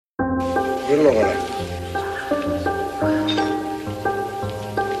You know what I mean.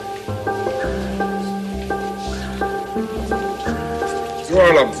 You're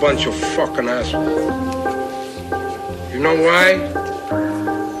all a bunch of fucking assholes. You know why?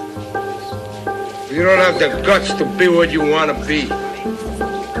 You don't have the guts to be what you want to be.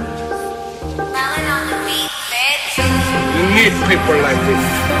 You need people like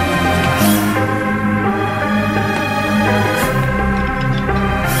this.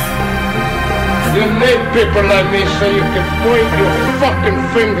 You need people like me so you can point your fucking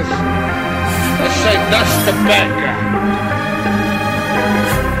fingers and say, that's the bad guy.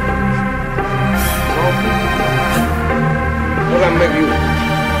 What I make you?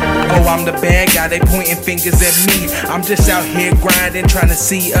 Oh, I'm the bad guy, they pointing fingers at me. I'm just out here grinding, trying to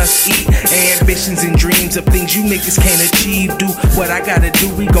see us eat. Ambitions and dreams of things you niggas can't achieve. Do what I gotta do,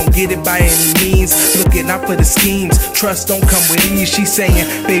 we gon' get it by any means. Looking out for the schemes, trust don't come with ease. She's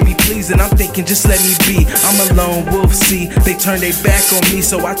saying, baby please, and I'm thinking just let me be. I'm a lone wolf, see, they turn their back on me.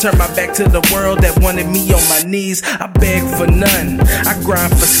 So I turn my back to the world that wanted me on my knees. I beg for none, I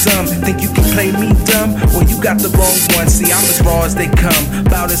grind for some. Think you can play me dumb? Well, you got the wrong one. See, I'm as raw as they come,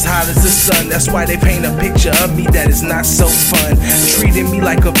 about as hot as the sun. That's why they paint a picture of me that is not so fun. Treating me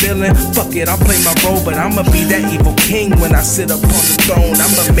like a villain, fuck it, I'll play my role. But I'ma be that evil king when I sit up on the throne.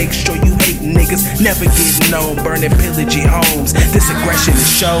 I'ma make sure you hate niggas never get known. Burning, pillaging homes, this aggression it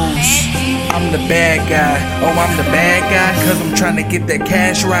shows. I'm the bad guy, oh I'm the bad guy, cause I'm trying to get that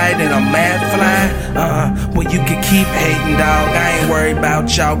cash right and I'm mad fly. Well you can keep hating dog, I ain't worried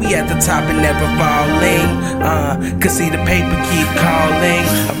about y'all. We at the top and never falling. Cause see the paper keep calling.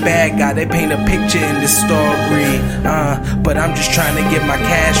 A bad guy, they paint a picture in this story. But I'm just trying to get my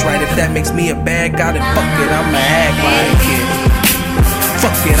cash right. If that makes me a bad guy, then fuck it, I'ma act like it.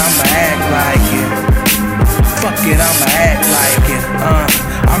 Fuck it, I'ma act like it. Fuck it, I'ma act like it.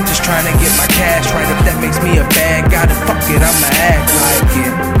 I'm just trying to get my cash right. If that makes me a bad guy, then fuck it, I'ma act like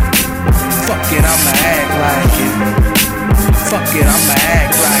it. Fuck it, I'ma act like it. Fuck it, I'ma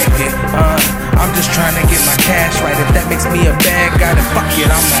act like it. I'm just trying to get my cash right. If that makes me a bad guy, then fuck it,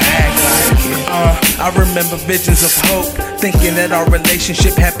 I'ma act like it. I remember visions of hope, thinking that our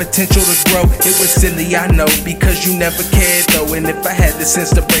relationship had potential to grow. It was silly, I know, because you never cared though. And if I had the sense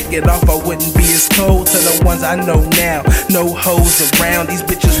to break it off, I wouldn't be as cold to the ones I know now. No hoes around, these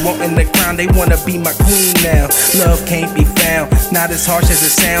bitches wanting the crown, they wanna be my queen now. Love can't be found, not as harsh as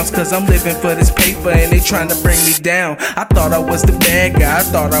it sounds, cause I'm living for this paper and they trying to bring me down. I thought I was the bad guy, I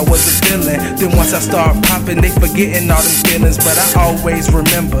thought I was a villain. Then once I start popping, they forgetting all them feelings. But I always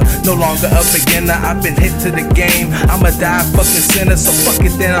remember, no longer a beginner, I've been hit to the game. I'ma die fucking sinner, so fuck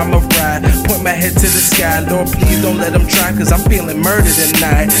it then I'ma ride. Point my head to the sky, Lord please don't let them try, cause I'm feeling murdered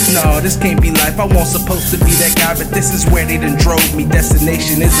tonight. No, this can't be life, I wasn't supposed to be that guy, but this is where they done drove me.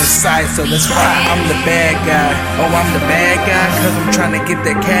 Destination is in sight, so that's why I'm the bad guy. Oh, I'm the bad guy, cause I'm trying to get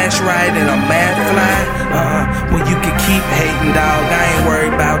that cash right and I'm mad fly. Well you can keep hating dog, I ain't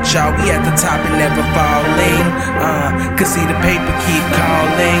worried about y'all. We at the top and never falling. Cause see the paper keep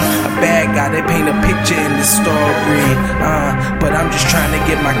calling. A bad guy, they paint a picture in this story. But I'm just trying to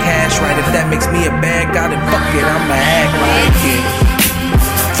get my cash right. If that makes me a bad guy, then fuck it, I'ma act like it.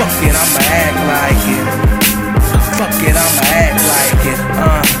 Fuck it, I'ma act like it. Fuck it, I'ma act like it.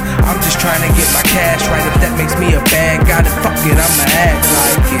 I'm just trying to get my cash right. If that makes me a bad guy, then fuck it, I'ma act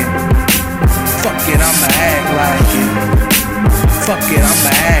like it. Fuck it, I'ma act like it. Fuck it,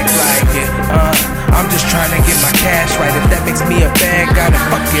 I'ma act like it. I'm just trying to get my cash right. If that makes me a bad guy, then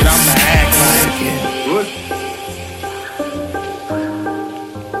fuck it, I'ma act like it. Good?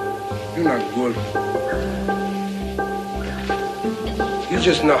 You're not good. You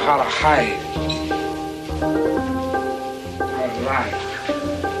just know how to hide. How to lie.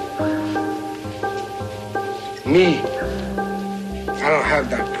 Me, I don't have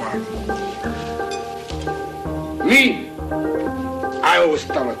that problem. Me, I always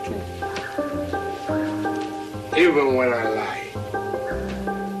tell the truth. Even when I lie.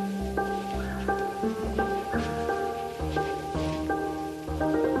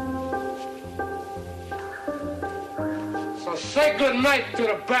 So say good night to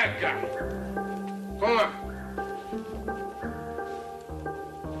the bad guy. Come on.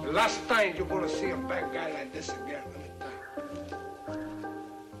 The last time you're gonna see a bad guy like this again.